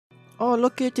Oh,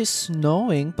 look, it is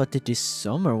snowing, but it is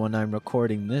summer when I'm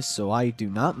recording this, so I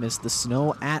do not miss the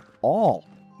snow at all.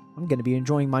 I'm going to be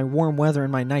enjoying my warm weather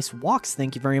and my nice walks,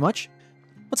 thank you very much.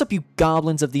 What's up, you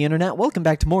goblins of the internet? Welcome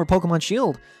back to more Pokemon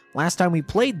Shield. Last time we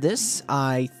played this,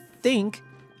 I think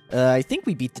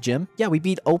we beat the gym. Yeah, we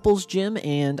beat Opal's gym,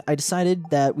 and I decided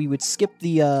that we would skip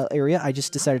the area. I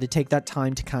just decided to take that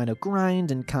time to kind of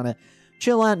grind and kind of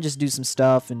chill out and just do some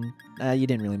stuff, and you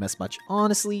didn't really miss much.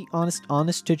 Honestly,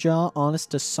 honest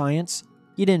to science,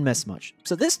 you didn't miss much.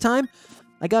 So this time,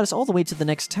 I got us all the way to the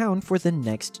next town for the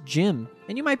next gym.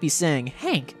 And you might be saying,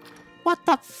 Hank, what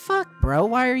the fuck, bro?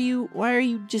 Why are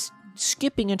you just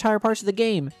skipping entire parts of the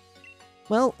game?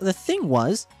 Well, the thing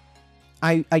was,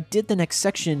 I did the next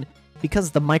section because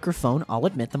the microphone, I'll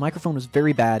admit, the microphone was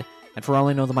very bad, and for all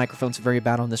I know, the microphone's very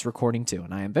bad on this recording too,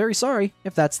 and I am very sorry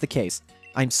if that's the case.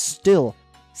 I'm still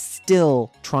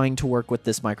trying to work with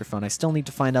this microphone. I still need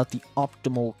to find out the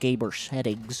optimal gamer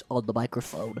settings on the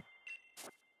microphone.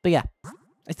 But yeah,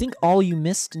 I think all you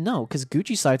missed, no, because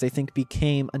Gucci Sides, I think,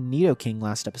 became a Nidoking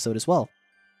last episode as well.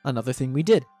 Another thing we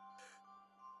did.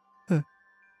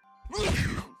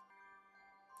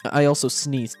 I also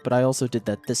sneezed, but I also did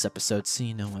that this episode, so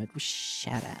you know what?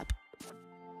 Shut up.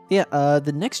 Yeah,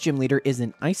 the next gym leader is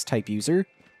an Ice-type user.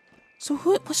 So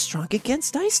who was strong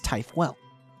against Ice-type? Well,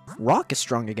 Rock is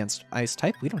strong against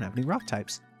Ice-type. We don't have any Rock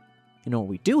types. You know what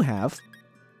we do have?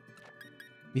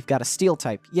 We've got a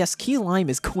Steel-type. Yes, Key Lime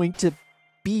is going to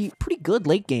be pretty good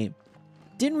late game.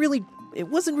 It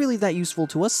wasn't really that useful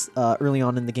to us early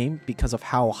on in the game because of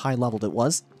how high-leveled it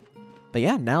was. But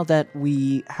yeah, now that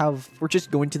we're just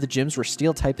going to the gyms where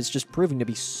Steel-type is just proving to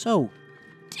be so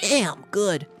damn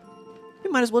good,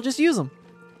 we might as well just use them.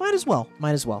 Might as well.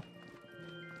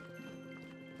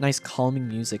 Nice calming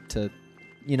music to,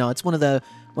 you know, it's one of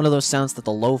those sounds that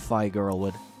the lo-fi girl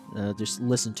would just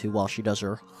listen to while she does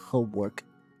her homework.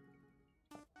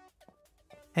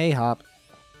 Hey, Hop.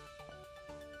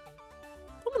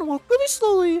 I'm gonna walk really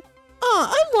slowly.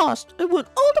 I lost. I went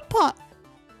all to pot.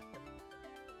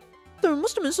 There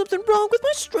must have been something wrong with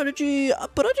my strategy,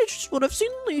 but I did just what I've seen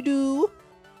Lee do.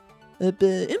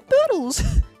 In battles.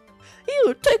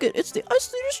 Here, take it. It's the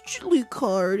Ice Leader's Chili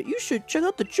card. You should check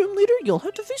out the gym leader you'll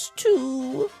have to face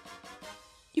too.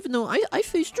 Even though I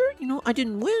faced her, you know, I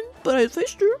didn't win, but I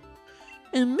faced her.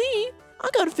 And me, I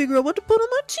gotta figure out what to put on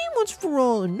my team once for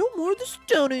all, and no more of this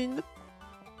doubting.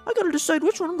 I gotta decide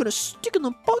which one I'm gonna stick in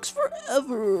the box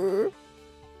forever.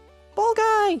 Ball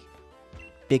Guy!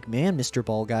 Big man, Mr.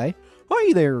 Ball Guy.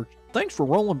 Hey there! Thanks for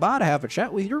rolling by to have a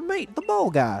chat with your mate, the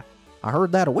Ball Guy. I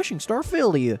heard that a wishing star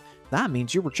fell to you. That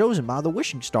means you were chosen by the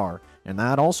wishing star, and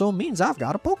that also means I've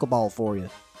got a Pokeball for you.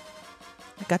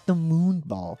 I got the Moon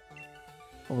Ball.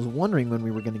 I was wondering when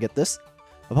we were going to get this.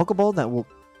 A Pokeball that will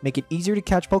make it easier to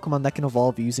catch Pokemon that can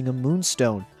evolve using a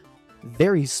Moonstone.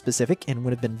 Very specific, and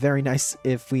would have been very nice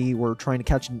if we were trying to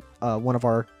catch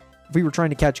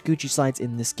Gucci Slides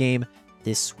in this game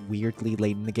this weirdly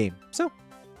late in the game. So,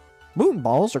 Moon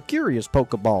Balls are curious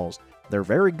Pokeballs. They're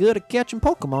very good at catching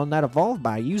Pokemon that evolve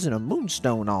by using a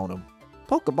Moonstone on them.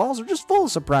 Pokeballs are just full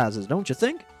of surprises, don't you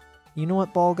think? You know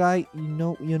what, Ball Guy? You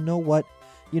know what,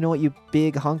 you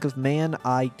big hunk of man?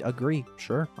 I agree.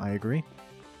 Sure, I agree.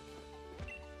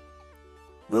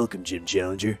 Welcome, Gym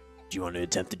Challenger. Do you want to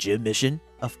attempt the gym mission?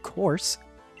 Of course.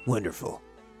 Wonderful.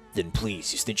 Then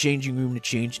please use the changing room to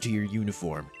change to your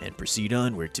uniform, and proceed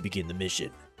onward to begin the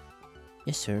mission.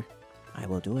 Yes, sir. I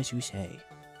will do as you say.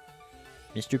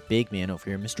 Mr. Big Man over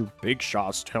here, Mr. Big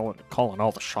Shots calling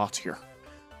all the shots here.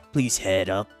 Please head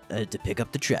up to pick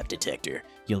up the trap detector.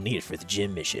 You'll need it for the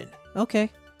gym mission. Okay.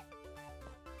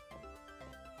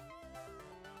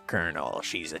 Colonel,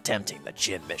 she's attempting the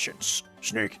gym missions.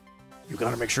 Snake, you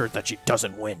gotta make sure that she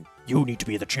doesn't win. You need to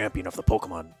be the champion of the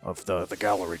Pokemon of the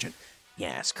Galar region.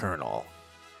 Yes, Colonel.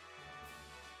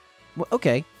 Well,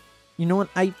 okay. You know what?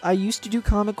 I used to do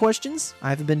comment questions.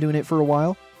 I haven't been doing it for a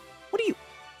while.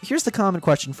 Here's the comment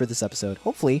question for this episode.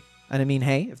 Hopefully, and I mean,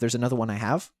 hey, if there's another one I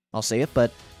have, I'll say it,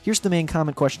 but here's the main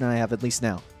comment question I have at least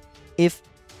now. If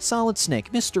Solid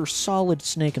Snake, Mr. Solid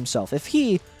Snake himself, if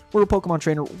he were a Pokemon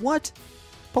trainer, what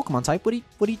Pokemon type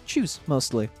would he choose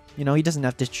mostly? You know, he doesn't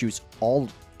have to choose all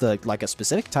a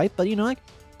specific type, but you know,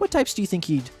 what types do you think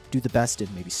he'd do the best in?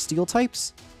 Maybe Steel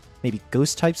types? Maybe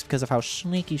Ghost types because of how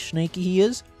snaky he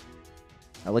is?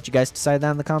 I'll let you guys decide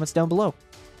that in the comments down below.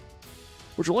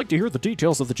 Would you like to hear the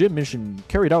details of the gym mission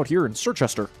carried out here in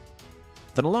Sirchester?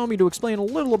 Then allow me to explain a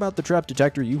little about the trap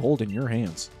detector you hold in your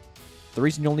hands. The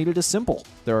reason you'll need it is simple.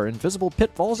 There are invisible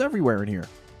pitfalls everywhere in here.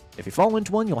 If you fall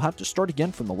into one, you'll have to start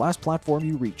again from the last platform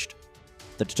you reached.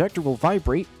 The detector will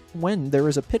vibrate when there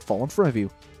is a pitfall in front of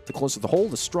you. The closer the hole,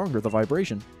 the stronger the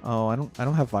vibration. Oh, I don't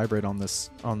have vibrate on this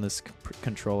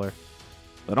controller.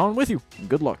 But on with you, and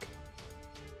good luck.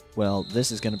 Well,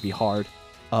 this is gonna be hard.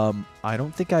 I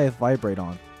don't think I have vibrate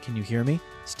on. Can you hear me?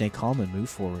 Stay calm and move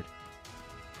forward.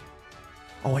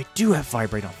 Oh, I do have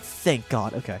vibrate on. Thank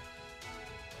God. Okay.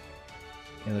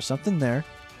 Yeah, there's something there.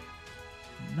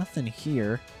 Nothing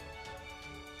here.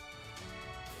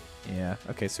 Yeah,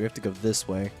 okay, so we have to go this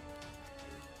way.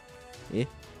 Eh?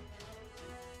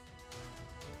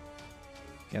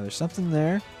 Yeah, there's something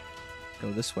there.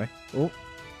 Go this way. Oh.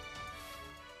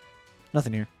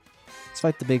 Nothing here. Let's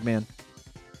fight the big man.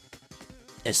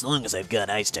 As long as I've got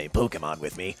Ice-type Pokemon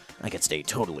with me, I can stay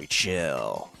totally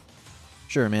chill.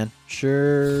 Sure, man.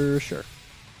 Sure.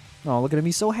 Oh, look at him.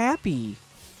 He's so happy.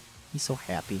 He's so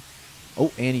happy.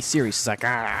 Oh, and he's serious. He's like,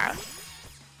 ah.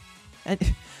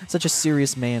 And such a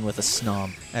serious man with a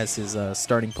Snom as his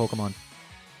starting Pokemon.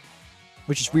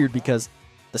 Which is weird because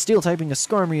the Steel typing is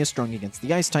Skarmory is strong against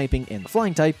the Ice typing, and the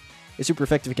Flying type is super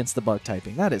effective against the Bug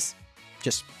typing. That is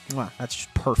just, that's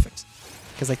just perfect.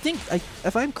 Because I think,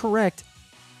 if I'm correct,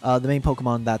 the main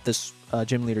Pokemon that this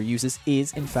gym leader uses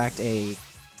is, in fact, a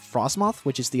Frostmoth,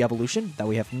 which is the evolution that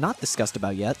we have not discussed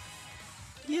about yet.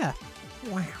 Yeah.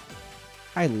 Wow.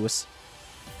 Hi, Lewis.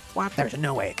 What? There's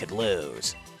no way I could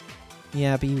lose.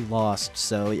 Yeah, but you lost,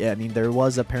 so yeah, I mean, there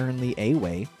was apparently a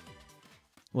way.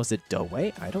 Was it the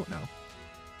way? I don't know.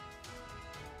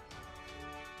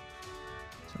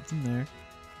 Something there.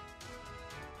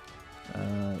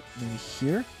 Maybe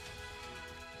here?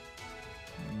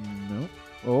 No.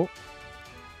 Oh.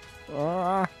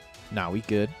 Ah. Nah, we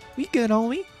good. We good,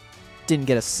 homie. Didn't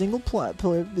get a single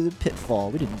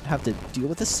pitfall. We didn't have to deal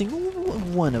with a single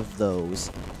one of those.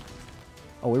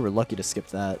 Oh, we were lucky to skip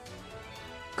that.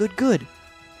 Good.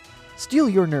 Steel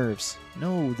your nerves.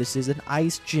 No, this is an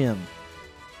ice gym.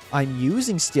 I'm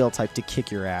using Steel type to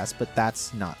kick your ass, but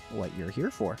that's not what you're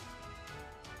here for.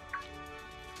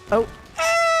 Oh.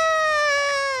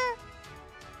 Ah!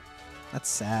 That's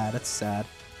sad.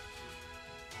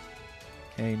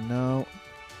 Okay, no.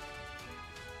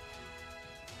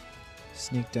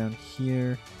 Sneak down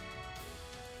here.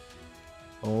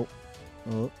 Oh.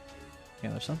 Yeah,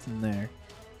 there's something there.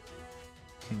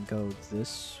 Can go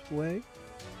this way.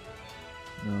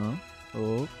 No.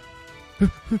 Oh.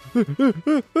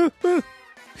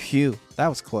 Phew, that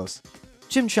was close.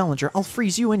 Gym Challenger, I'll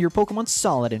freeze you and your Pokemon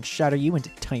solid and shatter you into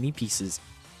tiny pieces.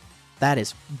 That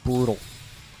is brutal.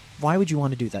 Why would you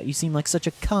want to do that? You seem like such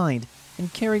a kind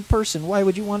and caring person. Why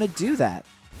would you want to do that?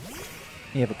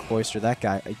 You have a Cloyster. That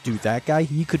guy, dude, that guy,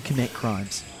 he could commit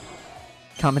crimes.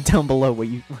 Comment down below what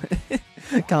you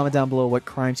comment down below what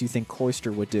crimes you think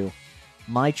Cloyster would do.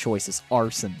 My choice is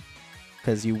arson,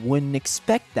 because you wouldn't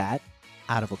expect that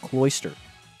out of a Cloyster.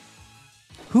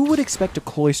 Who would expect a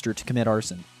Cloyster to commit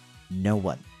arson? No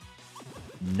one.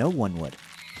 No one would.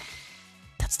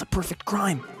 That's the perfect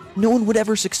crime. No one would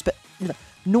ever expect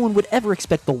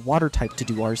the water type to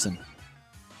do arson.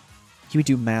 He would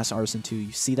do mass arson too.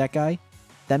 You see that guy?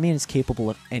 That man is capable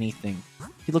of anything.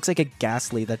 He looks like a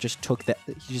Ghastly that just took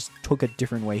a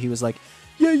different way. He was like,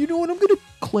 yeah, you know what? I'm gonna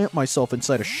clamp myself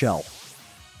inside a shell.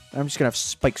 I'm just gonna have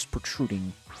spikes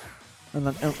protruding. And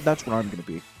that's what I'm gonna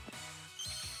be.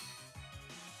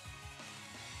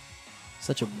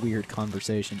 Such a weird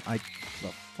conversation. The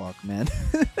fuck, man.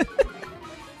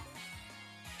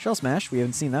 Shell Smash, we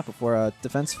haven't seen that before.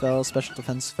 Defense fell, special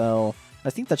defense fell. I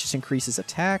think that just increases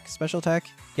attack, special attack.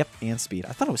 Yep, and speed.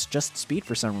 I thought it was just speed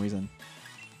for some reason.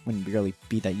 Wouldn't really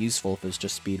be that useful if it was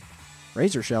just speed.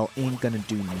 Razor Shell ain't gonna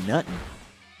do nothing.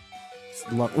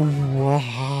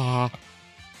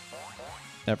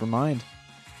 Never mind.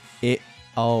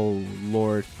 Oh,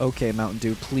 Lord. Okay, Mountain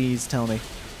Dew, please tell me.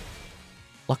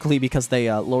 Luckily, because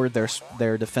they lowered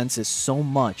their defenses so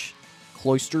much,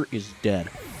 Cloyster is dead.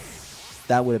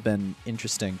 That would have been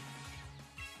interesting.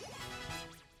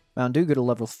 Mountain Dew go to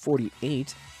level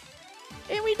 48.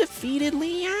 And we defeated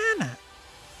Leanna.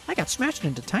 I got smashed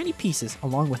into tiny pieces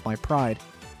along with my pride.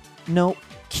 No,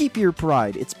 keep your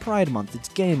pride. It's Pride Month. It's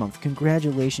Gay Month.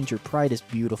 Congratulations, your pride is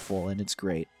beautiful and it's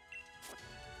great.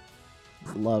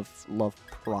 Love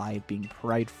pride. Being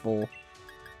prideful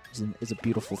is a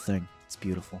beautiful thing. It's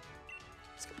beautiful.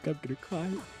 I'm gonna cry.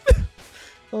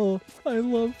 Oh, I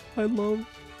love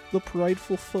the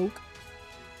prideful folk.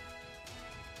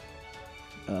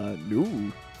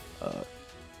 No.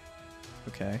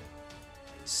 Okay.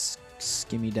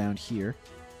 Skimmy down here.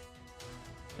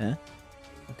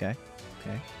 Okay.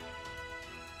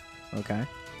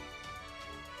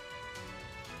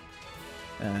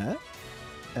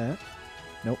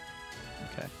 Nope.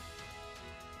 Okay,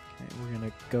 we're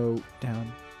gonna go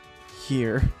down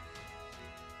here.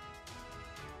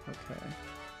 Okay.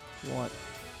 What?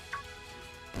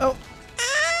 Oh!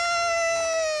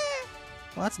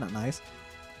 Well, that's not nice.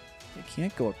 We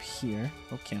can't go up here.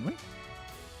 Oh, can we?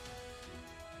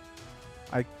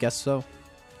 I guess so.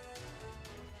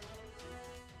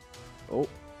 Oh.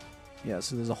 Yeah,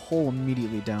 so there's a hole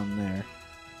immediately down there.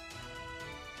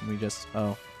 And we just...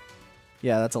 Oh.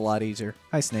 Yeah, that's a lot easier.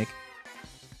 Hi, Snake.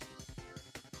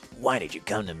 Why did you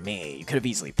come to me? You could have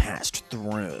easily passed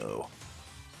through.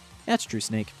 That's true,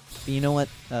 Snake. But you know what?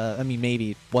 I mean,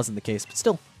 maybe it wasn't the case, but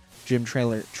still. Gym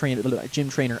trainer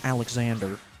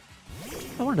Alexander.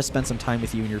 I wanted to spend some time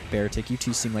with you and your Beartic. You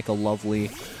two seem like a lovely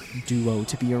duo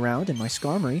to be around, and my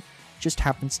Skarmory just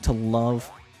happens to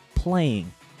love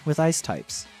playing with ice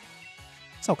types.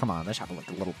 So come on, let's have like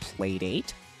a little play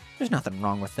date. There's nothing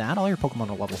wrong with that. All your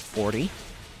Pokemon are level 40.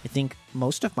 I think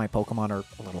most of my Pokemon are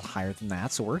a little higher than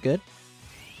that, so we're good.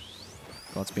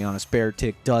 But let's be honest,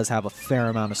 Beartic does have a fair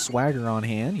amount of swagger on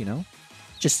hand, you know?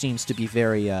 Just seems to be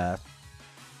very,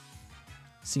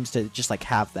 seems to just, like,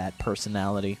 have that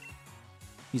personality.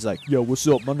 He's like, yo, what's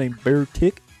up? My name's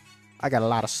Beartic. I got a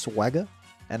lot of swagger,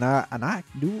 and I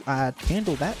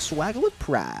handle that swagger with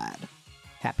pride.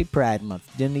 Happy Pride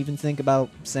Month. Didn't even think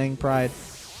about saying pride.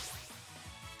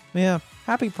 Yeah,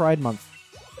 happy Pride Month,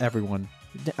 everyone.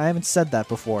 I haven't said that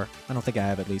before. I don't think I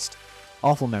have, at least.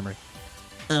 Awful memory.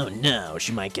 Oh no,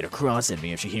 she might get across at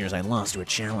me if she hears I lost to a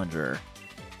challenger.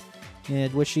 Yeah,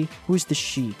 was she? Who's the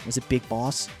she? Was it Big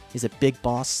Boss? Is it Big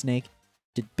Boss Snake?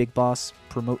 Did Big Boss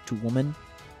promote to woman?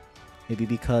 Maybe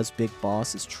because Big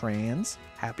Boss is trans?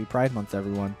 Happy Pride Month,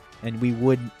 everyone. And we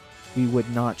would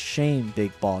not shame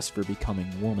Big Boss for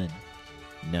becoming woman.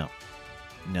 No.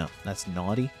 No, that's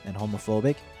naughty and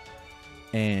homophobic.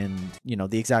 And, you know,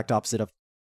 the exact opposite of...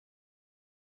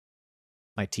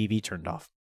 My TV turned off.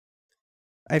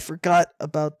 I forgot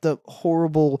about the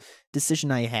horrible decision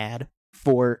I had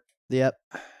for... Yep.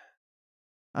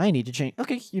 I need to change...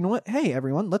 Okay, you know what? Hey,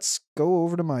 everyone, let's go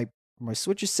over to my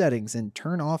Switch's settings and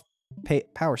turn off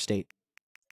power state.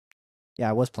 Yeah,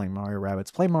 I was playing Mario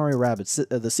Rabbids. Play Mario Rabbids.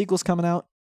 The sequel's coming out,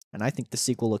 and I think the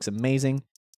sequel looks amazing.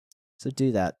 So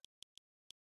do that.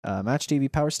 Match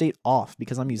TV power state off,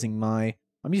 because I'm using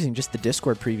just the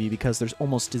Discord preview because there's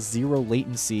almost zero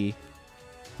latency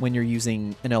when you're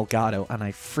using an Elgato, and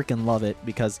I freaking love it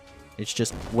because it's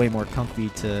just way more comfy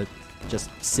to just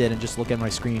sit and just look at my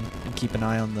screen and keep an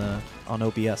eye on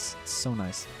OBS. It's so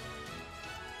nice.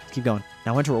 Let's keep going.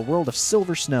 Now enter a world of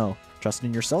silver snow. Trust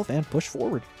in yourself and push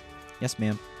forward. Yes,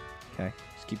 ma'am. Okay,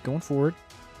 just keep going forward.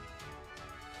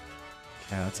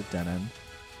 Okay, that's a dead end.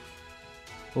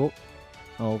 Oh.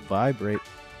 Oh, vibrate.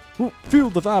 Oh, feel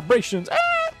the vibrations! Ah!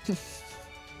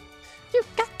 You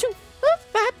got to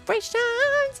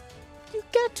vibrations! You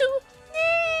got to...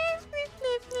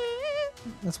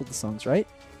 That's what the song's, right?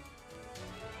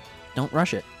 Don't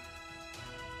rush it.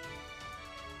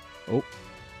 Oh.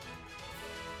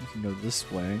 You can go this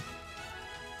way.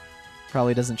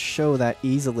 Probably doesn't show that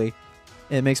easily.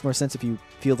 It makes more sense if you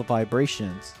feel the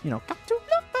vibrations. You know, got to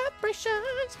love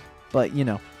vibrations! But, you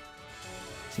know.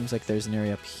 Seems like there's an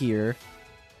area up here.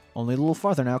 Only a little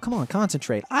farther now. Come on,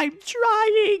 concentrate. I'm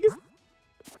trying!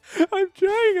 I'm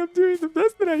trying. I'm doing the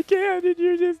best that I can, and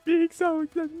you're just being so...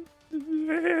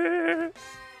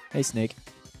 Hey, Snake.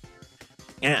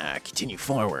 Continue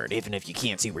forward, even if you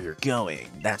can't see where you're going.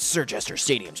 That's Sir Jester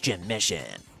Stadium's gym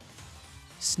mission.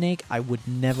 Snake, I would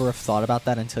never have thought about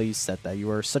that until you said that.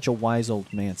 You are such a wise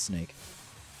old man, Snake.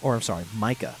 Or, I'm sorry,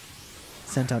 Micah.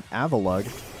 Sent out Avalugg.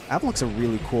 Avalug's a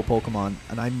really cool Pokemon,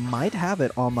 and I might have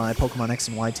it on my Pokemon X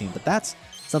and Y team, but that's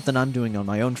something I'm doing on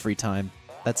my own free time.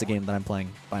 That's a game that I'm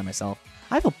playing by myself.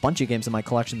 I have a bunch of games in my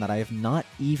collection that I have not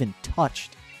even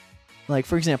touched. Like,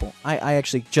 for example, I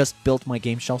actually just built my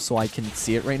game shelf so I can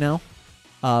see it right now.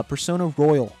 Persona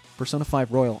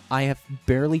 5 Royal. I have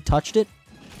barely touched it.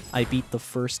 I beat the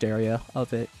first area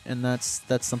of it, and that's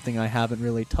something I haven't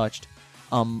really touched.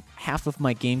 Half of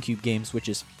my GameCube games, which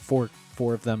is four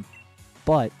of them,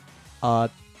 but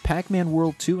Pac-Man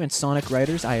World 2 and Sonic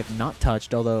Riders I have not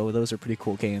touched, although those are pretty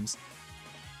cool games.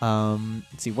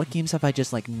 Let's see, what games have I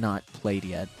just, like, not played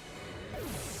yet?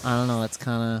 I don't know, that's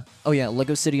kind of... Oh yeah,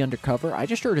 Lego City Undercover. I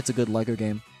just heard it's a good Lego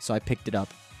game, so I picked it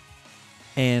up.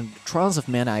 And Trials of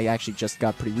Mana I actually just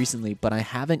got pretty recently, but I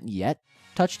haven't yet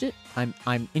touched it.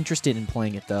 I'm interested in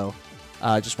playing it, though.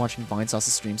 Just watching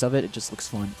Vinesauce's streams of it, it just looks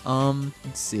fun.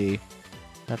 Let's see.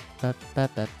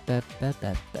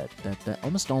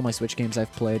 Almost all my Switch games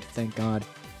I've played, thank God.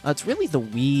 It's really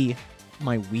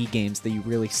my Wii games that you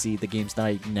really see, the games that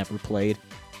I never played.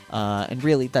 And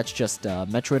really, that's just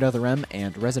Metroid Other M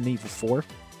and Resident Evil 4.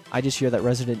 I just hear that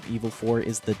Resident Evil 4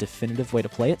 is the definitive way to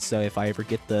play it, so if I ever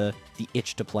get the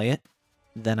itch to play it,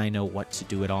 then I know what to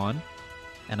do it on.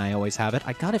 And I always have it.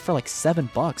 I got it for like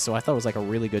 $7, so I thought it was like a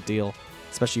really good deal,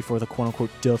 especially for the quote-unquote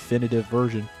definitive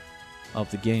version of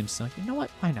the game. So, you know what?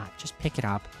 Why not? Just pick it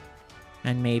up.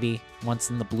 And maybe once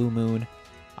in the blue moon,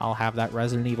 I'll have that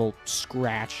Resident Evil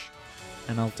scratch,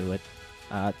 and I'll do it.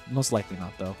 Most likely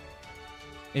not, though.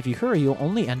 If you hurry, you'll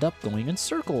only end up going in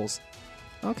circles.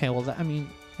 Okay, well, I mean,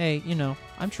 hey, you know,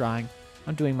 I'm trying.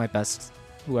 I'm doing my best,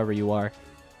 whoever you are.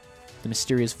 The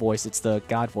mysterious voice, it's the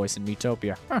god voice in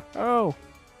Miitopia. Oh!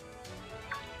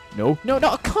 No, no,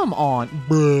 no, come on!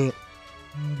 Bruh.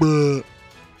 Bruh.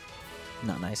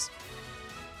 Not nice.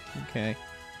 Okay.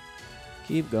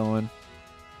 Keep going.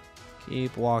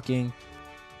 Keep walking.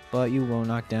 But you won't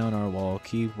knock down our wall.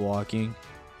 Keep walking.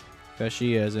 Cause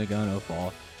she isn't gonna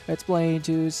fall. It's plain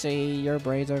to see your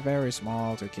brains are very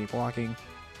small to keep walking.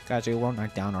 Cause you won't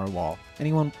knock down our wall.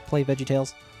 Anyone play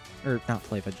VeggieTales? Or not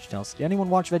play VeggieTales. Did anyone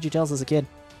watch VeggieTales as a kid?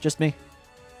 Just me?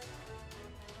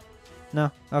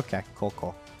 No? Okay, cool,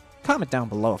 cool. Comment down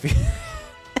below if you...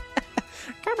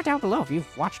 Comment down below if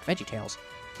you've watched VeggieTales.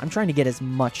 I'm trying to get as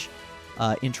much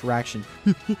interaction...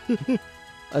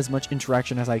 as much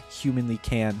interaction as I humanly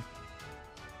can.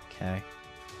 Okay.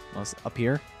 What's up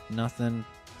here? Nothing.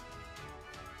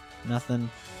 Nothing.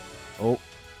 Oh.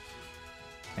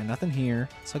 And nothing here.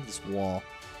 Let's hug this wall.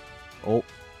 Oh.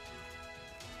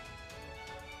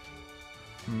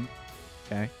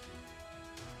 Okay.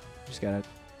 Just gotta...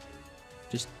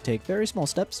 just take very small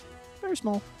steps. Very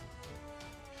small.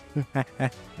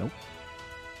 Nope.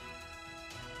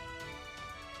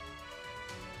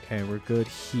 Okay, we're good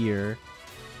here.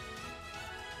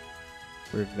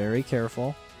 We're very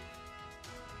careful.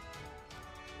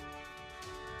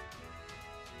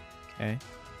 Okay.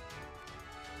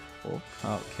 Oh,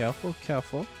 careful,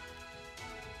 careful.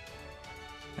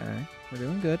 Okay, we're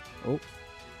doing good. Oh.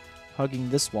 Hugging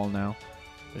this wall now.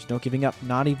 There's no giving up,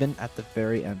 not even at the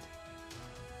very end.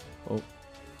 Oh.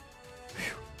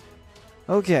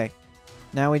 Whew. Okay.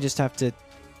 Now we just have to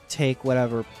take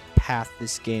whatever path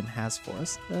this game has for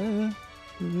us. Is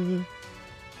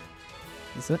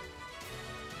it?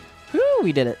 Whew,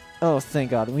 we did it. Oh,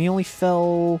 thank God. We only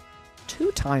fell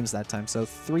 2 times that time, so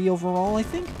 3 overall, I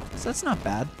think? So that's not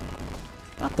bad.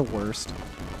 Not the worst.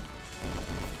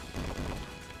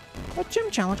 A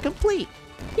gym challenge complete!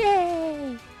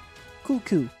 Yay! Cool.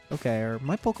 Okay, are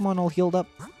my Pokemon all healed up?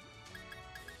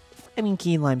 I mean,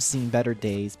 Key Lime's seen better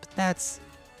days, but that's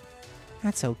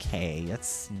okay.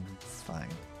 It's fine.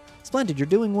 Splendid, you're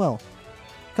doing well.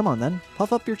 Come on, then.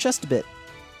 Puff up your chest a bit.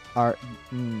 I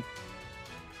mean,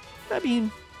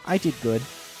 I did good.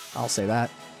 I'll say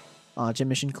that. Gym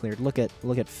mission cleared. Look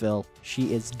at Phil.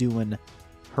 She is doing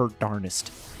her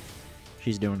darnest.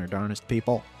 She's doing her darnest,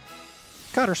 people.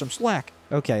 Cut her some slack.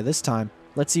 Okay, this time,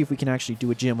 let's see if we can actually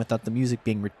do a gym without the music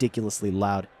being ridiculously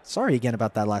loud. Sorry again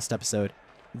about that last episode.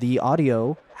 The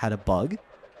audio had a bug,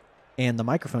 and the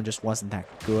microphone just wasn't that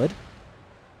good.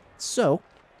 So,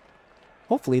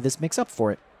 hopefully this makes up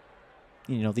for it.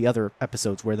 You know, the other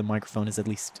episodes where the microphone is at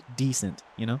least decent,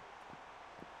 you know?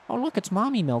 Oh, look, it's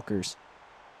Mommy Milkers.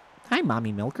 Hi,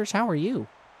 Mommy Milkers, how are you?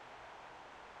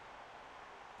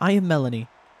 I am Melony.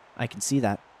 I can see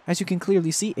that. As you can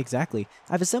clearly see, exactly,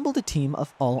 I've assembled a team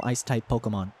of all Ice-type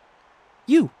Pokemon.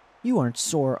 You aren't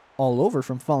sore all over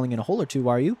from falling in a hole or two,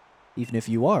 are you? Even if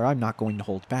you are, I'm not going to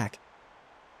hold back.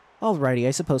 Alrighty,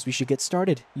 I suppose we should get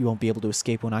started. You won't be able to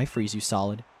escape when I freeze you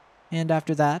solid. And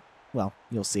after that, well,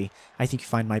 you'll see. I think you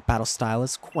find my battle style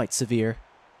is quite severe.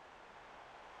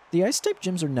 The Ice-type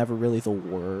gyms are never really the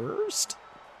worst.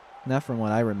 Not from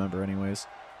what I remember, anyways.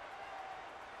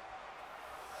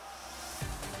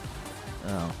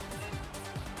 Oh.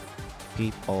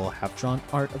 People have drawn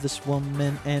art of this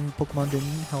woman, and Pokemon didn't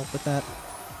help with that.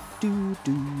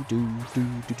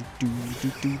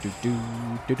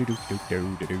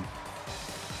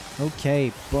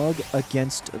 Okay, Bug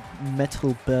against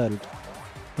Metal Bird.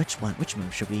 Which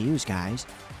move should we use, guys?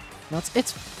 No,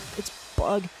 it's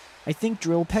Bug. I think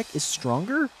Drill Peck is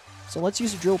stronger, so let's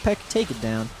use a Drill Peck. Take it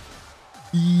down.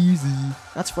 Easy.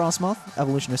 That's Frostmoth,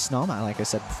 Evolution of Snom, like I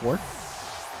said before.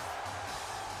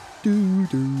 D's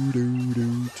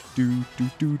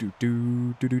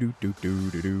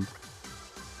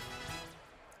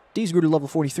grew to level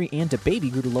 43 and Baby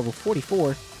grew to level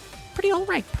 44. Pretty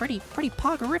alright, pretty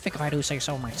poggerific if I do say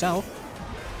so myself.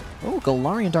 Oh,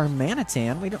 Galarian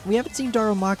Darmanitan. We haven't seen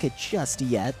Darumaka just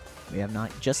yet. We have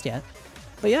not just yet.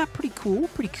 But yeah, pretty cool.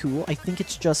 I think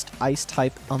it's just Ice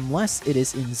type unless it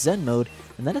is in Zen mode,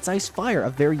 and then it's Ice Fire,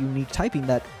 a very unique typing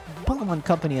that Pokemon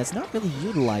Company has not really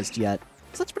utilized yet.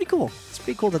 So that's pretty cool. It's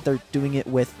pretty cool that they're doing it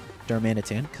with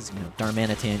Darmanitan, because, you know,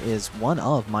 Darmanitan is one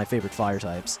of my favorite fire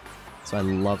types. So I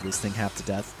love this thing half to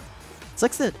death. It's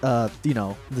like that, you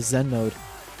know, the Zen mode.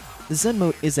 The Zen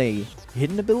mode is a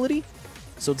hidden ability,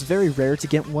 so it's very rare to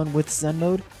get one with Zen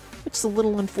mode, which is a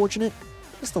little unfortunate.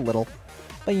 Just a little.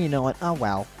 But you know what? Oh,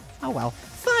 wow. Oh, well.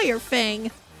 Fire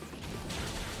Fang!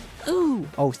 Ooh!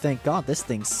 Oh, thank God, this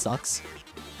thing sucks.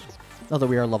 Although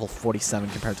we are level 47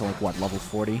 compared to, like, what, level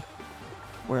 40?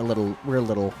 We're a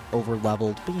little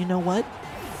over-leveled, but you know what?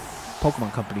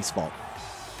 Pokemon Company's fault.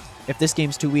 If this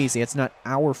game's too easy, it's not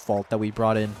our fault that we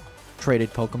brought in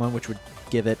traded Pokemon, which would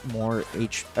give it more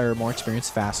more experience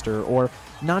faster, or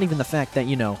not even the fact that,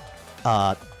 you know,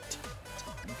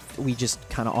 we just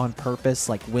kind of on purpose,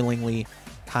 like, willingly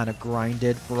kind of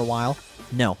grinded for a while.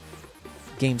 No.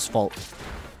 Game's fault.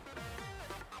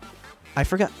 I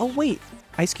forgot. Oh, wait.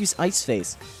 Ice Cube's Ice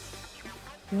Phase.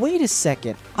 Wait a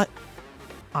second.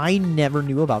 I never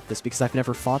knew about this because I've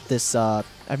never fought this,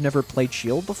 I've never played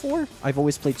Shield before. I've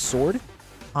always played Sword.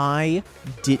 I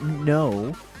didn't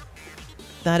know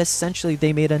that essentially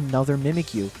they made another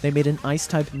Mimikyu. They made an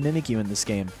Ice-type Mimikyu in this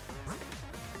game.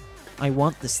 I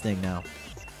want this thing now.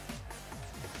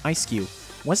 Ice Cube.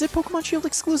 Was it Pokemon Shield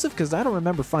exclusive? Because I don't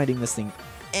remember finding this thing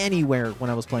anywhere when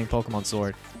I was playing Pokemon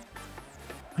Sword.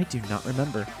 I do not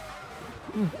remember.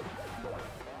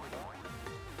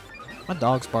 My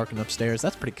dog's barking upstairs.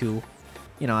 That's pretty cool.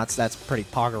 You know, that's pretty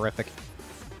poggerific.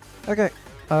 Okay,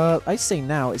 I say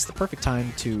now is the perfect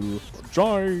time to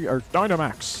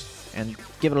Dynamax and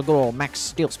give it a good old Max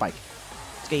Steel Spike.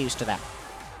 Let's get used to that.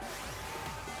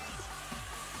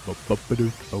 I'm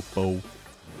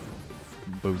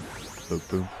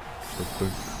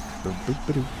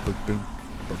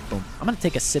gonna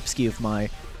take a sipski of my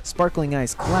Sparkling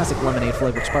Ice Classic Lemonade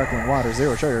flavored sparkling water,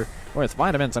 0 sugar, with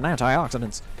vitamins and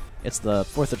antioxidants. It's the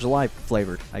 4th of July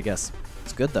flavored, I guess.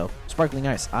 It's good though. Sparkling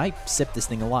Ice. I sip this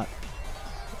thing a lot.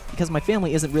 Because my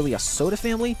family isn't really a soda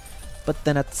family, but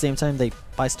then at the same time they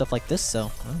buy stuff like this,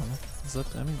 so I don't know. It's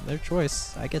up, I mean, their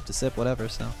choice. I get to sip whatever,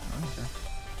 so I don't care.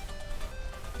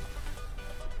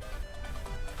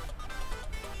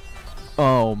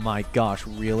 Oh my gosh,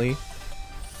 really?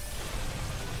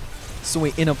 So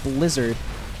wait, in a blizzard,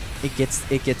 it gets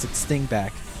its thing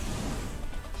back.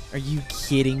 Are you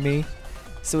kidding me?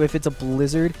 So if it's a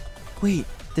blizzard, wait,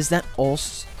 does that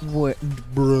also what?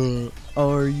 Bruh,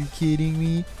 are you kidding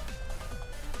me?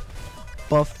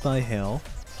 Buffed by hail.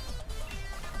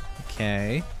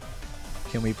 Okay.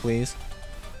 Can we please?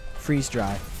 Freeze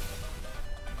dry.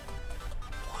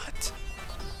 What?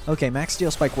 Okay, Max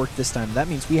Steel Spike worked this time. That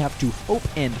means we have to hope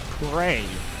and pray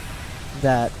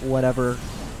that whatever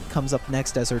comes up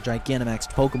next as our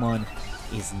Gigantamaxed Pokemon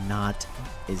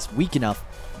is weak enough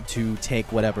to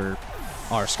take whatever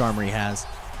our Skarmory has,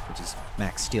 which is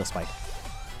Max Steel Spike.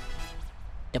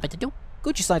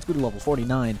 Gucci Slide's good to level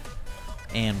 49,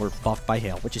 and we're buffed by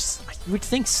hail, which is, you would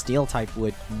think Steel type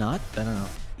would not, but I don't know.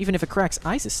 Even if it cracks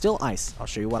ice, it's still ice. I'll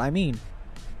show you what I mean.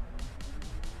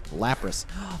 Lapras.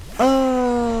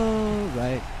 Oh,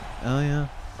 right. Oh, yeah.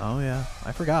 Oh, yeah.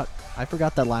 I forgot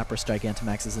that Lapras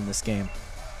Gigantamax is in this game.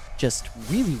 Just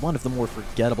really one of the more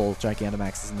forgettable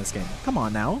Gigantamaxes in this game. Come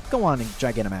on now. Go on,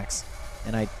 Gigantamax.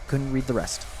 And I couldn't read the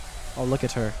rest. Oh, look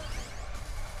at her.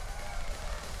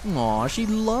 Aw, she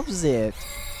loves it.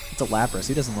 It's a Lapras.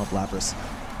 Who doesn't love Lapras?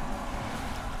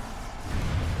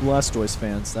 Blastoise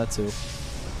fans, that's who.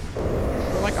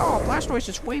 They're like, oh, Blastoise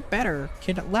is way better.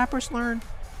 Can Lapras learn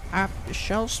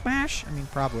Shell Smash? I mean,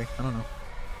 probably. I don't know.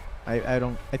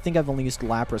 I think I've only used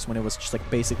Lapras when it was just like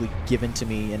basically given to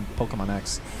me in Pokemon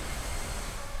X.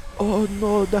 Oh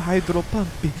no, the Hydro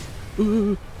Pumpy.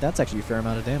 That's actually a fair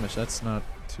amount of damage. That's not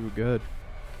too good.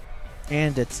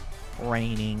 And it's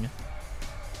raining.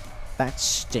 That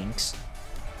stinks.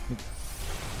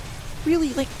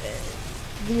 Really, like,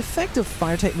 the effect of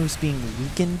Fire-type moves being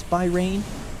weakened by rain,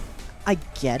 I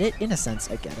get it. In a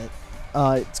sense, I get it.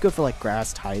 It's good for, like,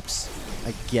 grass types,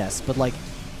 I guess. But, like,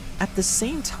 at the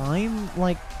same time,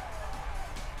 like,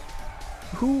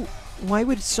 why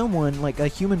would someone, like a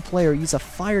human player, use a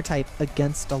fire type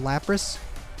against a Lapras?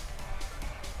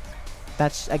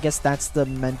 I guess that's the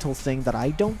mental thing that I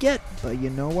don't get, but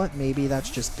you know what? Maybe that's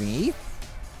just me.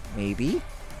 Maybe.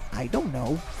 I don't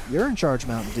know. You're in charge,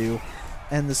 Mountain Dew.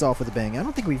 End this off with a bang. I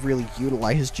don't think we've really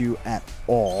utilized you at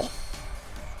all.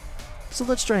 So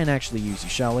let's try and actually use you,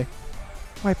 shall we?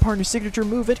 My partner's signature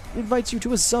move, it invites you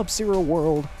to a Sub-Zero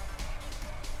world.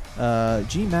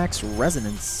 G-Max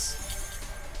Resonance.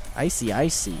 Icy,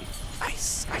 icy.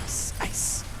 Ice, ice,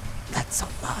 ice. That's a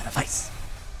lot of ice.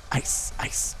 Ice,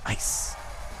 ice, ice.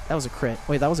 That was a crit.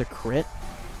 Wait, that was a crit?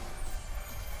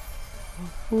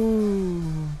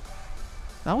 Ooh.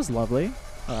 That was lovely.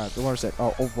 What was it?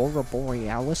 Aurora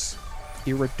Borealis.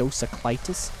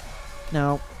 Iridocyclitis.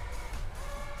 Now,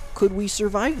 could we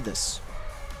survive this?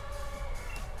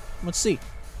 Let's see.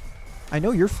 I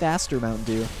know you're faster, Mountain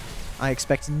Dew. I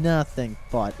expect nothing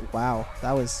but, wow,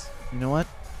 that was, you know what?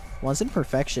 Wasn't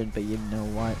perfection, but you know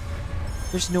what?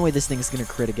 There's no way this thing is going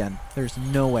to crit again. There's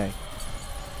no way.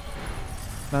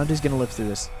 Mountain Dew's going to live through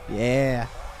this. Yeah.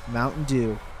 Mountain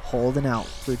Dew holding out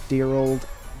for dear old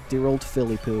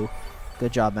Philly Poo.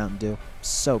 Good job, Mountain Dew.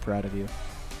 So proud of you.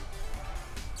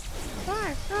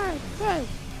 Hey, hey, hey,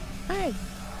 hey,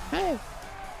 hey,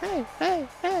 hey, hey,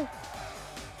 hey.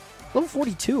 Level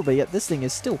 42, but yet this thing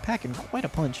is still packing quite a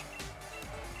punch.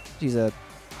 She's a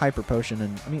hyper potion,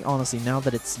 and I mean, honestly, now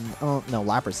that it's... Oh, no,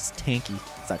 Lapras is tanky.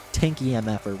 It's a tanky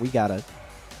MFer. We gotta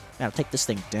take this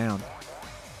thing down.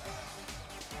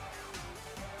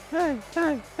 Hey,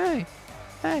 hey, hey,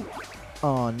 hey.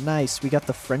 Oh, nice. We got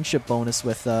the friendship bonus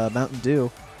with Mountain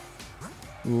Dew.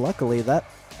 Luckily, that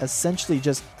essentially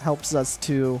just helps us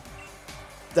to...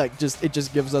 it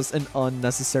just gives us an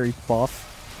unnecessary buff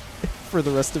for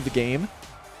the rest of the game.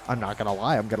 I'm not gonna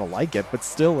lie, I'm gonna like it, but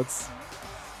still,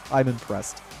 I'm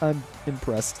impressed. I'm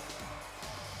impressed.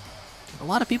 A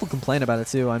lot of people complain about it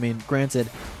too. I mean, granted,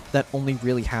 that only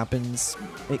really happens...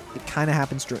 It kind of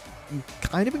happens during...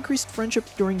 kind of increased friendship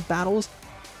during battles,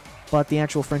 but the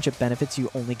actual friendship benefits you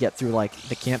only get through, like,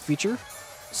 the camp feature.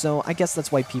 So I guess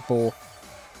that's why people...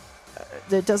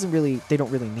 they don't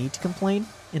really need to complain,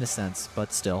 in a sense,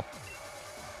 but still.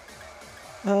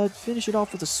 Finish it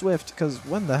off with a Swift, because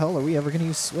when the hell are we ever going to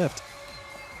use Swift?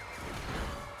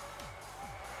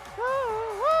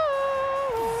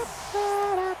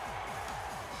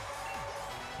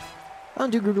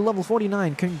 Undo grew to level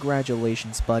 49.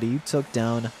 Congratulations, buddy. You took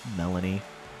down Melony.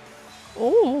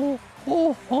 Oh,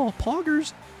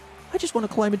 poggers. I just want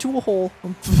to climb into a hole.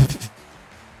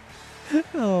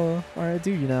 Oh, alright, do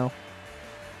you know?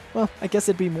 Well, I guess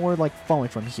it'd be more like falling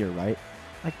from here, right?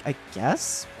 I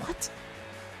guess? What?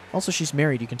 Also, she's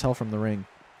married, you can tell from the ring.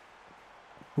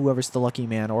 Whoever's the lucky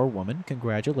man or woman,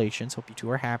 congratulations. Hope you two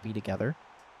are happy together.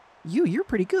 You're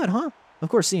pretty good, huh? Of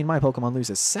course, seeing my Pokemon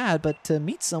lose is sad, but to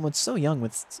meet someone so young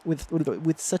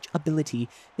with such ability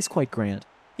is quite grand.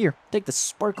 Here, take the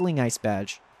Sparkling Ice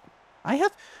badge.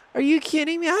 Are you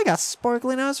kidding me? I got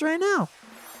Sparkling Ice right now.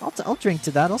 I'll drink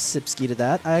to that. I'll sip-ski to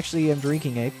that. I actually am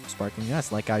drinking a Sparkling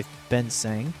Ice, like I've been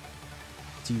saying.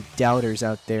 To you doubters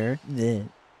out there. Bleh.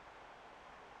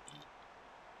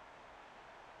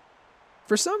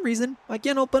 For some reason, I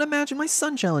can't help but imagine my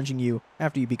son challenging you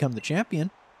after you become the champion.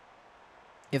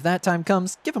 If that time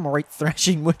comes, give him a right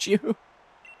thrashing, would you?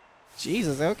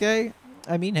 Jesus, okay.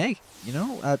 I mean, hey, you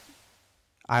know,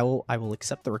 I will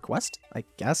accept the request, I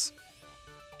guess.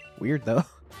 Weird, though.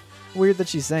 Weird that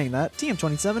she's saying that.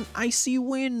 TM27, Icy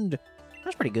Wind.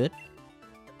 That's pretty good.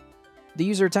 The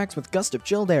user attacks with Gust of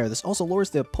Chilled Air. This also lowers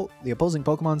the opposing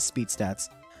Pokemon's speed stats.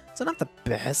 So not the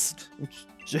best. It's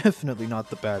definitely not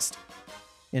the best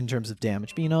in terms of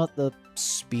damage. But you know what? The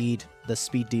speed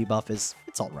debuff is...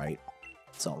 it's alright.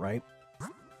 It's alright.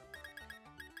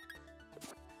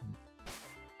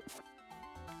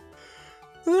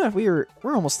 We're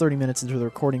almost 30 minutes into the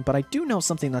recording, but I do know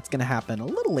something that's going to happen a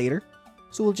little later.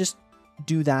 So we'll just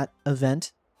do that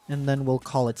event, and then we'll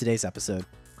call it today's episode.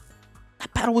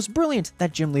 That battle was brilliant!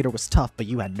 That gym leader was tough, but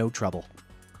you had no trouble.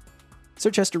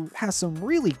 Sirchester has some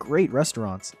really great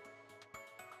restaurants.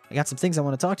 I got some things I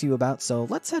want to talk to you about, so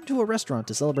let's head to a restaurant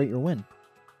to celebrate your win.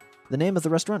 The name of the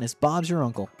restaurant is Bob's Your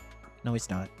Uncle. No, he's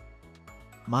not.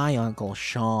 My Uncle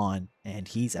Sean, and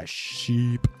he's a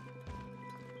sheep.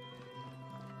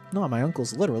 No, my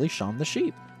uncle's literally Sean the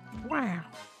sheep. Wow.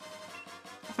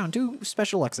 I found 2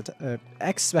 special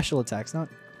X special attacks, not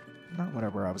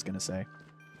whatever I was gonna say.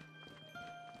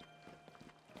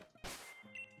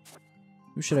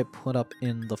 Who should I put up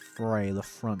in the fray, the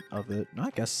front of it? I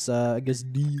guess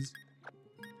D's.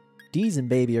 D's and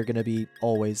Baby are gonna be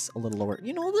always a little lower.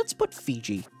 You know, let's put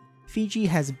Fiji. Fiji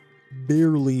has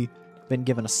barely been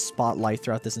given a spotlight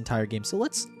throughout this entire game, so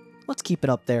let's keep it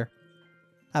up there.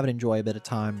 Have it enjoy a bit of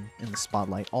time in the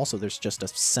spotlight. Also, there's just a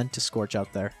Scentiscorch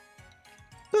out there.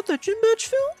 Got that gym badge,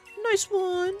 Phil? Nice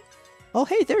one. Oh,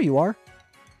 hey, there you are.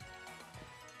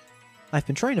 I've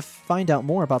been trying to find out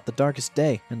more about the Darkest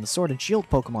Day and the Sword and Shield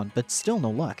Pokemon, but still no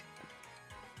luck.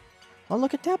 Oh,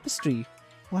 look at Tapestry.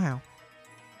 Wow.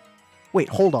 Wait,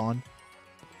 hold on.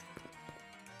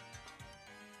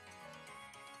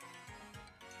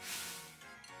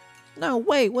 No,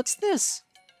 wait, what's this?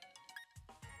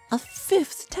 A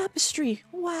 5th tapestry.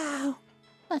 Wow.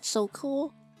 That's so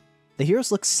cool. The heroes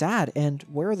look sad, and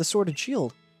where are the Sword and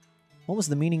Shield? What was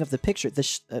the meaning of the picture?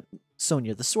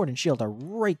 Sonia, the sword and shield are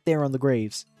right there on the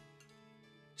graves.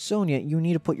 Sonia, you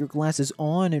need to put your glasses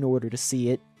on in order to see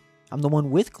it. I'm the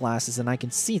one with glasses, and I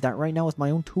can see that right now with my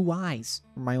own 2 eyes.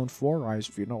 Or my own 4 eyes,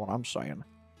 if you know what I'm saying.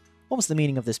 What was the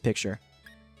meaning of this picture?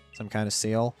 Some kind of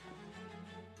seal?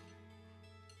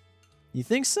 You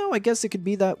think so? I guess it could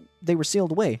be that they were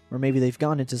sealed away, or maybe they've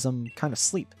gone into some kind of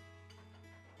sleep.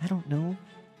 I don't know.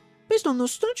 Based on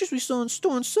those statues we saw in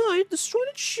store inside, the sword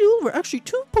and shield were actually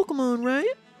 2 Pokemon,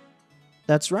 right?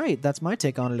 That's right. That's my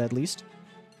take on it, at least.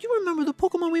 Do you remember the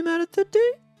Pokemon we met at that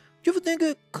day? Do you ever think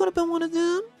it could have been one of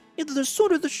them? Either the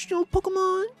sword or the shield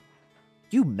Pokemon?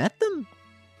 You met them?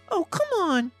 Oh, come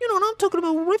on! You know what I'm talking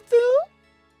about, right, Phil?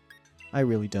 I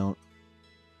really don't.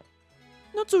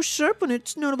 Not so sharp when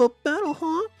it's not about battle,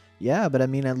 huh? Yeah, but I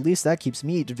mean, at least that keeps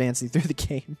me advancing through the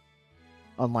game.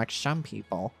 Unlike some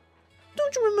people.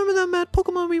 Don't you remember that mad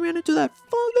Pokemon we ran into that fog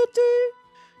that day?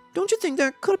 Don't you think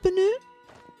that could have been it?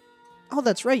 Oh,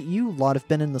 that's right. You lot have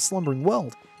been in the slumbering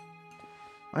world.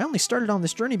 I only started on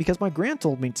this journey because my gran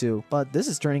told me to, but this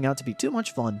is turning out to be too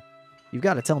much fun. You've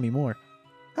got to tell me more.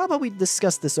 How about we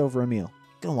discuss this over a meal?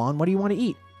 Go on, what do you want to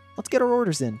eat? Let's get our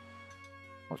orders in.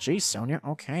 Well, geez, Sonia.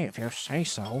 Okay, if you say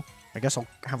so. I guess I'll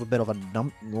have a bit of a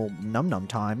little num-num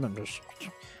time.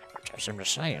 I seem to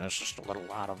say it's just a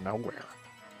little out of nowhere.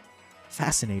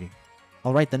 Fascinating.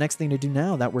 Alright, the next thing to do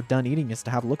now that we're done eating is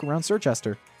to have a look around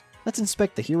Sirchester. Let's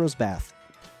inspect the hero's bath.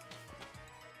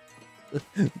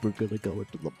 We're gonna go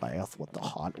into the bath with the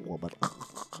hot woman.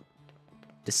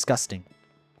 Disgusting.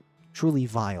 Truly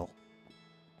vile.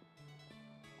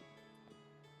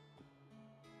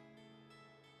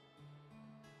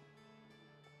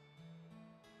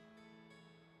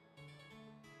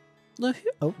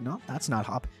 Oh, no, that's not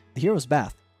Hop. The hero's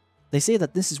bath. They say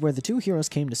that this is where the 2 heroes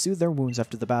came to soothe their wounds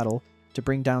after the battle, to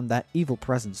bring down that evil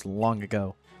presence long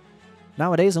ago.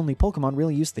 Nowadays, only Pokemon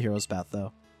really use the hero's bath,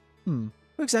 though. Who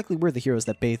exactly were the heroes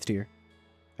that bathed here?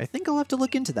 I think I'll have to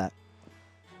look into that.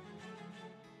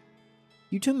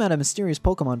 You 2 met a mysterious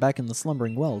Pokemon back in the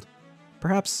slumbering world.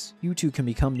 Perhaps you 2 can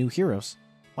become new heroes.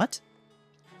 What?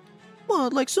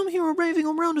 What, like some hero raving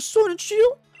around a sword and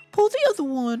shield? Pull the other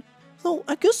one. Though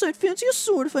I guess I'd fancy a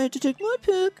sword if I had to take my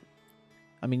pick.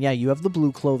 I mean, yeah, you have the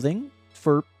blue clothing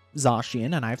for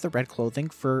Zacian, and I have the red clothing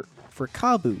for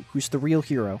Kabu, who's the real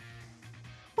hero.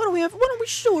 Why don't we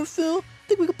show her, Phil?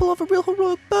 Think we could pull off a real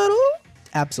heroic battle?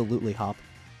 Absolutely, Hop.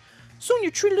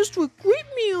 Sonia treated us to a great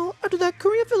meal. After that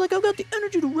curry, I feel like I've got the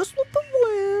energy to wrestle up a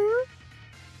where.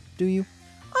 Do you?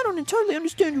 I don't entirely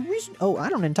understand your reason. Oh, I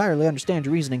don't entirely understand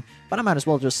your reasoning, but I might as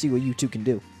well just see what you 2 can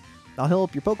do. I'll heal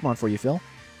up your Pokemon for you, Phil.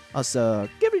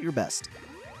 Give it your best.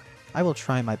 I will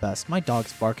try my best. My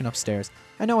dog's barking upstairs.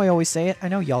 I know I always say it. I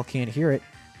know y'all can't hear it.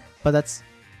 But that's...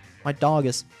 My dog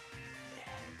is...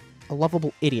 a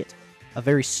lovable idiot. A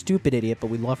very stupid idiot, but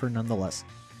we love her nonetheless.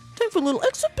 Time for a little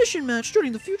exhibition match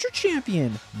starting the future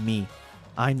champion. Me.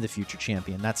 I'm the future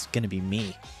champion. That's gonna be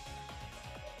me.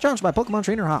 Challenged by Pokemon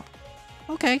Trainer Hop.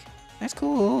 Okay, that's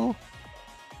cool.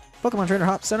 Pokemon Trainer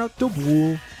Hop sent out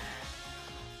Double.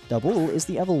 Double is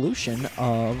the evolution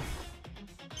of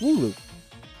Wooloo.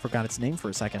 Forgot its name for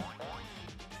a second.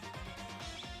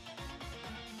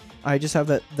 I just have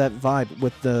that vibe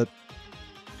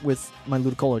with my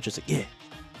Ludicolo, just like, yeah,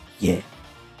 yeah,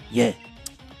 yeah,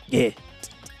 yeah,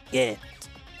 yeah,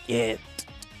 yeah,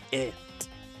 yeah,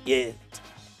 yeah.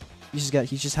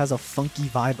 He just has a funky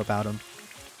vibe about him.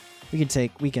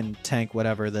 We can tank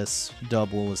whatever this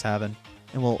Double is having,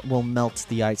 and we'll melt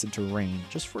the ice into rain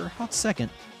just for a hot second.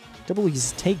 Double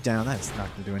uses takedown. That's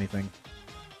not gonna do anything.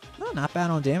 No, not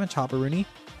bad on damage, Hopperoonie.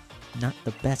 Not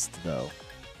the best though.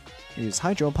 Use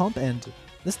Hydro Pump, and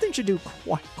this thing should do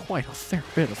quite a fair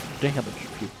bit of damage.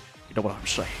 If you know what I'm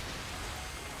saying.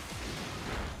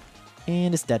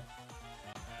 And it's dead.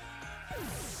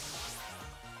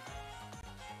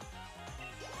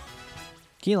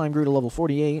 Keyline grew to level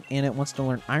 48, and it wants to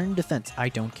learn Iron Defense. I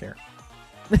don't care.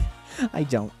 I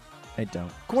don't.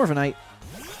 Corviknight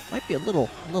might be a little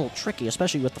tricky,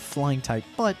 especially with the flying type,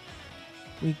 but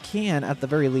we can, at the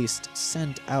very least,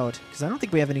 send out, because I don't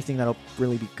think we have anything that'll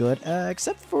really be good,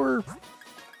 except for...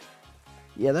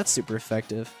 Yeah, that's super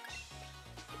effective.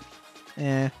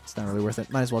 It's not really worth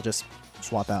it. Might as well just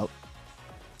swap out.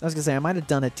 I was gonna say, I might have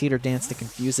done a Teeter Dance to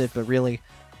confuse it, but really,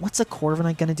 what's a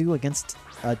Corviknight gonna do against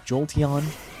Jolteon?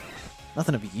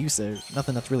 Nothing of use there.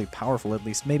 Nothing that's really powerful, at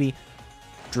least. Maybe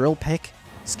Drill Peck?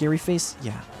 Scary Face?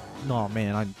 Yeah. Oh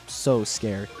man, I'm so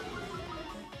scared.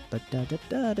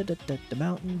 The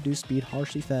Mountain Dew Speed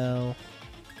harshly fell.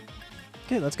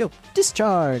 Okay, let's go.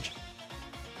 Discharge!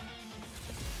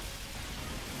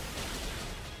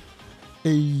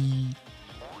 Hey.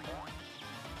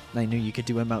 I knew you could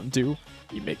do a Mountain Dew.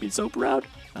 You make me so proud.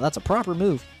 Now that's a proper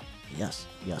move. Yes,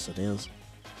 yes it is.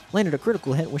 Landed a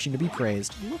critical hit, wishing to be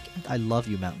praised. Look, I love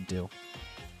you, Mountain Dew.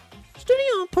 Steady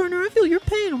on, partner. I feel your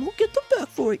pain and won't get them back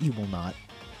for it. You will not.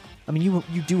 I mean,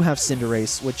 you do have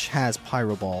Cinderace, which has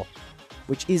Pyro Ball,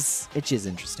 which is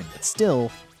interesting, but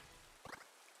still,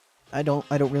 I don't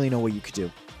really know what you could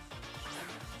do.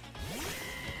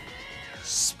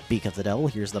 Speak of the devil,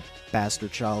 here's the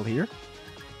bastard child here.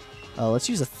 Let's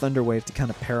use a Thunder Wave to kind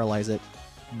of paralyze it.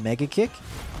 Mega Kick?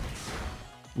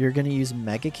 You're gonna use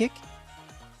Mega Kick?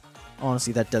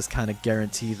 Honestly, that does kind of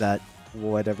guarantee that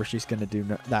whatever she's gonna do,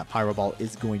 that Pyro Ball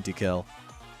is going to kill.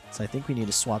 So I think we need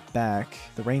to swap back.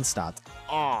 The rain stopped.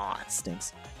 Aw, it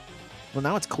stinks. Well,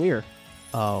 now it's clear.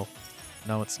 Oh.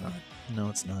 No, it's not. No,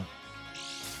 it's not.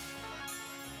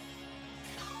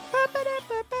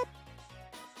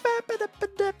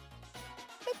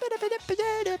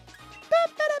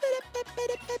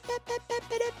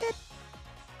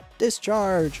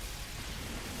 Discharge!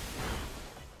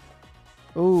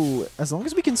 Ooh, as long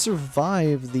as we can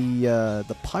survive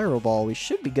the Pyro Ball, we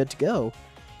should be good to go.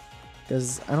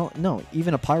 Because, I don't know,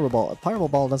 even a Pyro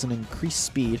Ball doesn't increase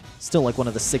speed. Still like one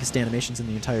of the sickest animations in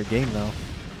the entire game, though.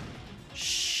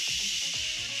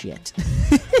 Shit.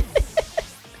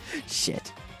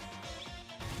 Shit.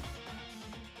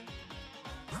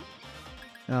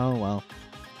 Oh, well.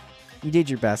 You did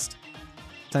your best.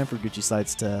 Time for Gucci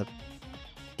Slides to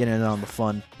get in on the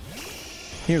fun.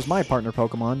 Here's my partner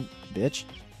Pokemon, bitch.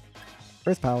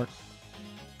 Earth Power.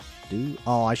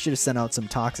 Oh, I should have sent out some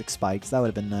Toxic Spikes. That would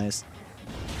have been nice.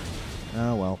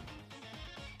 Oh, well.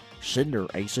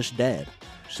 Cinderace is dead.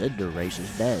 Cinderace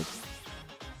is dead.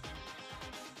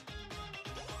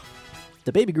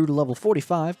 The baby grew to level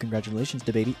 45. Congratulations,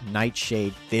 DeBaby.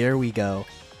 Nightshade. There we go.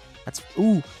 That's...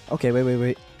 Ooh. Okay,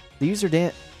 wait. The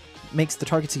user makes the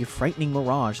target see a frightening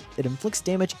mirage. It inflicts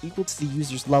damage equal to the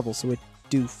user's level, so it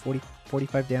do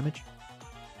 45 damage.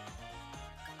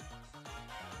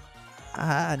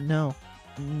 No.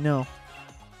 No.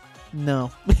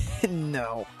 No.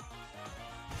 No.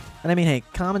 And I mean, hey,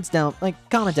 comment down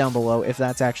below if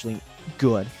that's actually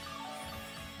good.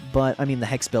 But I mean, the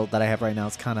Hex build that I have right now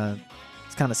is kind of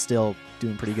still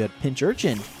doing pretty good. Pinch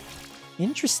Urchin,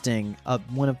 interesting. A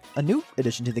new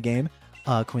addition to the game.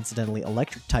 Coincidentally,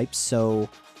 electric type. So,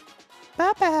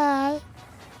 bye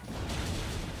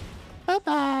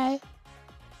bye.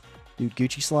 Dude,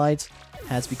 Gucci Slides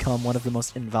has become one of the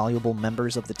most invaluable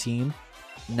members of the team.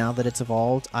 Now that it's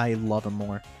evolved, I love him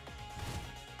more.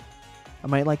 I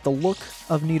might like the look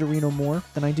of Nidorino more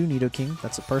than I do Nidoking.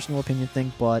 That's a personal opinion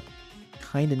thing, but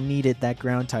kind of needed that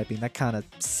ground typing. That kind of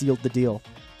sealed the deal.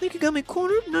 Think you got me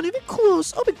cornered? Not even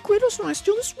close. I'll be greatest when I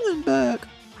steal this win back.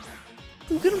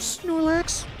 Go get him,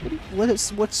 Snorlax.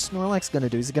 What's Snorlax gonna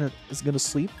do? Is he gonna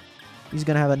sleep? He's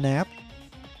gonna have a nap?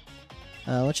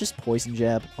 Let's just Poison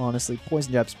Jab. Honestly,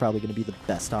 Poison Jab's probably gonna be the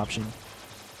best option.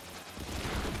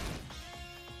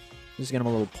 Just get him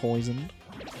a little poisoned.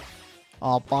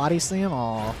 Aw, Body Slam?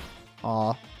 Aw.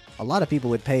 A lot of people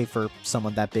would pay for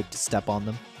someone that big to step on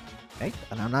them. Okay,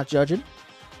 and I'm not judging.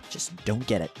 Just don't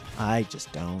get it. I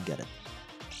just don't get it.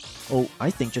 Oh, I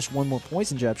think just one more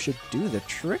Poison Jab should do the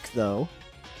trick, though.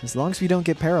 As long as we don't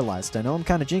get paralyzed. I know I'm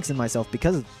kind of jinxing myself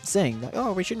because of saying, like,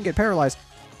 oh, we shouldn't get paralyzed.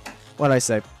 What'd I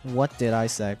say? What did I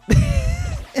say?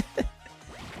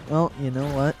 Well, you know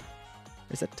what?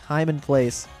 There's a time and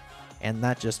place, and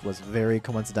that just was very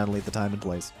coincidentally the time and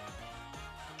place.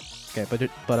 Okay,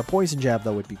 but a Poison Jab,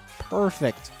 though, would be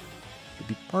perfect. Would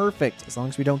be perfect, as long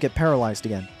as we don't get paralyzed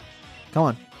again. Come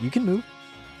on, you can move.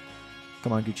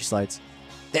 Come on, Gucci Slides.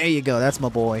 There you go, that's my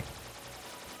boy.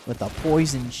 With a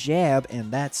Poison Jab,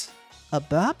 and that's a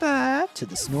bye-bye to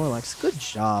the Snorlax. Good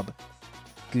job,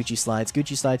 Gucci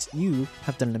Slides, you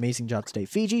have done an amazing job today.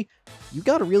 Fiji, you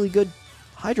got a really good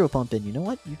Hydro Pump in. You know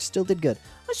what? You still did good.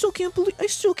 I still can't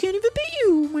even beat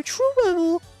you, my true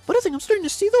rival. But I think I'm starting to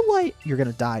see the light. You're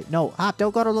gonna die. No, Hop,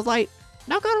 don't go to the light.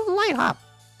 Don't go to the light, Hop.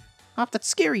 Hop, that's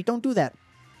scary. Don't do that.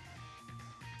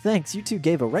 Thanks, you two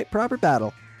gave a right proper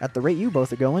battle. At the rate you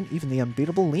both are going, even the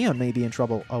unbeatable Leon may be in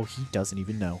trouble. Oh, he doesn't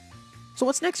even know. So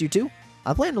what's next, you two?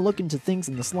 I plan to look into things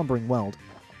in the Slumbering Weld.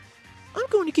 I'm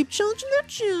going to keep challenging that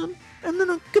gym. And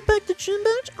then I'll get back to Gym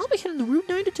Badge. I'll be heading to Route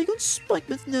 9 to take on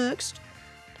Spikemouth next.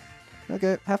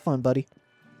 Okay, have fun, buddy.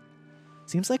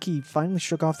 Seems like he finally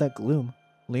shook off that gloom.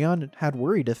 Leon had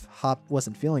worried if Hop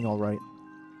wasn't feeling alright.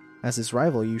 As his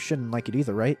rival, you shouldn't like it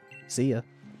either, right? See ya.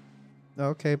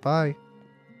 Okay, bye.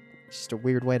 Just a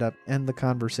weird way to end the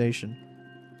conversation.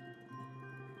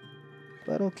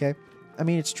 But okay. I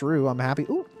mean, it's true. I'm happy.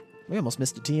 Ooh, we almost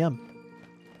missed a TM.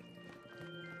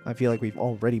 I feel like we've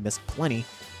already missed plenty.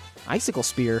 Icicle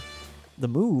Spear, the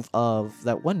move of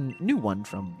that one new one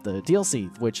from the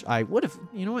DLC, which I would have,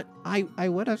 you know what, I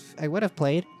would have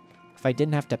played if I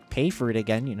didn't have to pay for it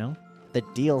again, you know, the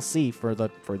DLC for the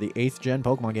 8th gen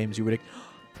Pokemon games. You would,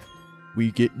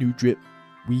 we get new drip,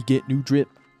 we get new drip,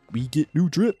 we get new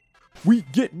drip, we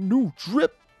get new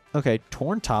drip. Okay,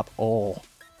 Torn Top. Oh,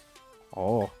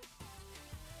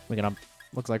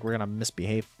 looks like we're gonna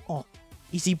misbehave. Oh,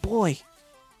 easy boy,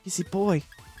 easy boy.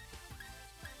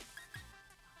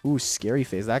 Ooh, Scary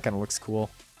Face. That kind of looks cool.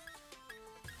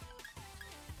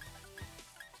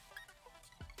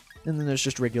 And then there's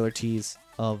just regular tees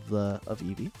of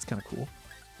Eevee. It's kind of cool.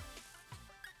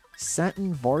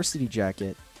 Satin Varsity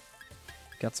Jacket.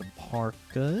 Got some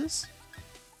parkas.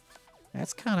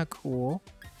 That's kind of cool.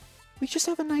 We just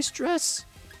have a nice dress.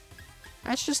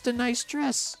 That's just a nice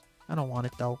dress. I don't want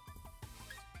it though.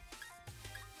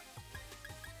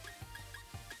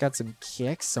 Got some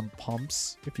kicks, some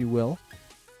pumps, if you will.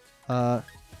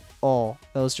 Oh,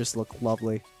 those just look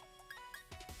lovely.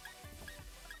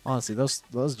 Honestly,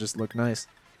 those just look nice.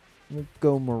 We'll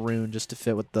go maroon just to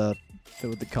fit with the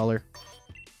color.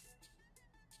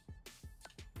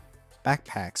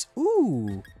 Backpacks.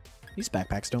 Ooh, these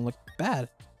backpacks don't look bad.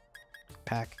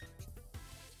 Pack.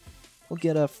 We'll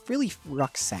get a frilly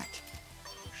rucksack.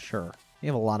 Sure. We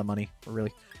have a lot of money. We're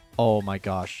really. Oh my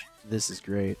gosh, this is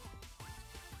great.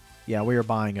 Yeah, we are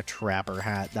buying a trapper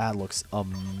hat. That looks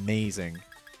amazing.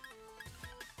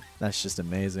 That's just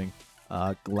amazing.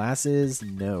 Glasses?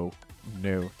 No.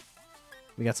 No.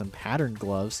 We got some patterned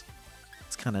gloves.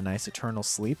 It's kind of nice. Eternal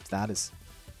Sleep. That is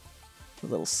a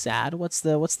little sad. What's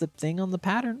the thing on the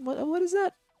pattern? What is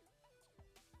that?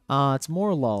 It's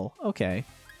Morlull. Okay.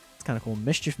 It's kind of cool.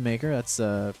 Mischief Maker. That's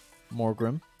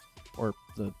Morgrim. Or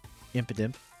the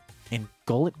Impidimp. And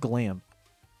Gullet Glam.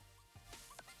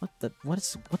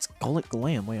 What's Gullet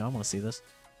Glam? Wait, I want to see this.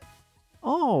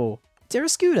 Oh,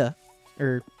 Terrascuda.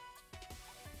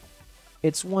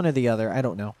 It's one or the other. I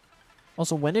don't know.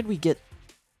 Also, when did we get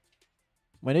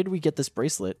this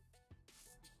bracelet?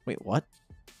 Wait, what?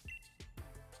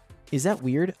 Is that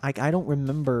weird? I don't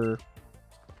remember.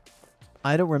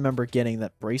 I don't remember getting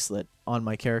that bracelet on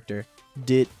my character.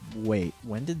 Wait,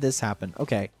 when did this happen?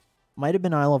 Okay. Might have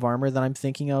been Isle of Armor that I'm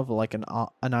thinking of, like an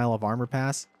Isle of Armor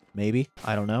pass. Maybe.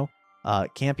 I don't know.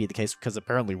 It can't be the case because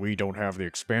apparently we don't have the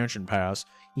expansion pass,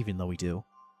 even though we do.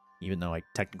 Even though I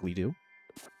technically do.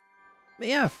 But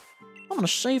yeah, I'm gonna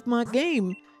save my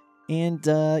game. And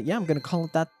yeah, I'm gonna call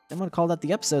that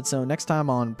the episode. So next time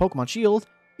on Pokemon Shield,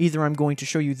 either I'm going to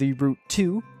show you the Route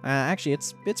 2. Actually,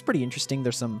 it's pretty interesting.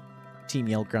 There's some Team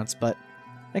Yell grunts, but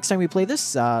next time we play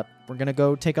this, we're gonna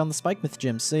go take on the Spike Myth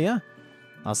Gym. So yeah,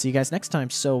 I'll see you guys next time.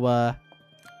 So bye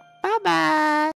bye.